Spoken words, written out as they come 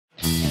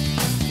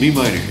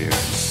meMiner here.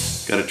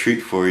 Got a treat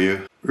for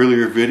you.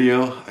 Earlier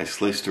video, I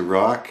sliced a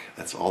rock.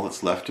 That's all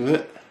that's left of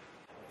it.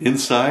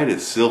 Inside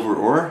is silver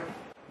ore.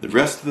 The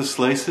rest of the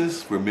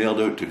slices were mailed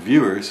out to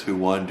viewers who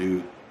wanted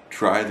to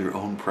try their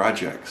own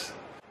projects.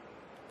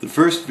 The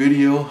first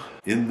video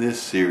in this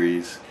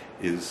series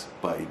is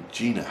by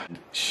Gina.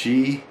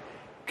 She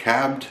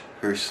cabbed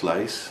her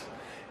slice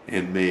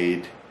and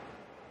made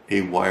a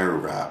wire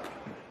wrap.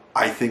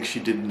 I think she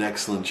did an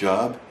excellent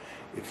job.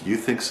 If you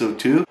think so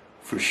too,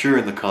 for sure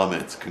in the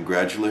comments,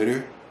 congratulate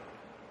her.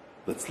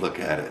 Let's look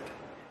at it.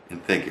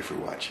 And thank you for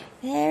watching.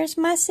 There's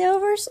my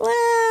silver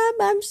slab.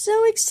 I'm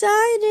so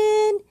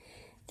excited.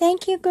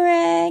 Thank you,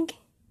 Greg.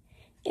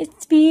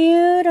 It's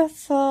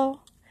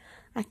beautiful.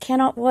 I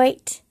cannot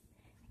wait.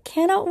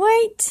 Cannot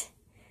wait.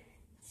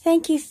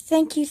 Thank you,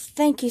 thank you,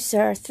 thank you,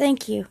 sir.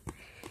 Thank you.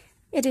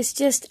 It is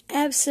just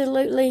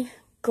absolutely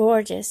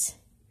gorgeous.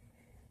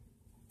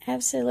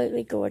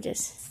 Absolutely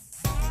gorgeous.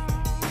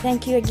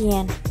 Thank you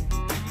again.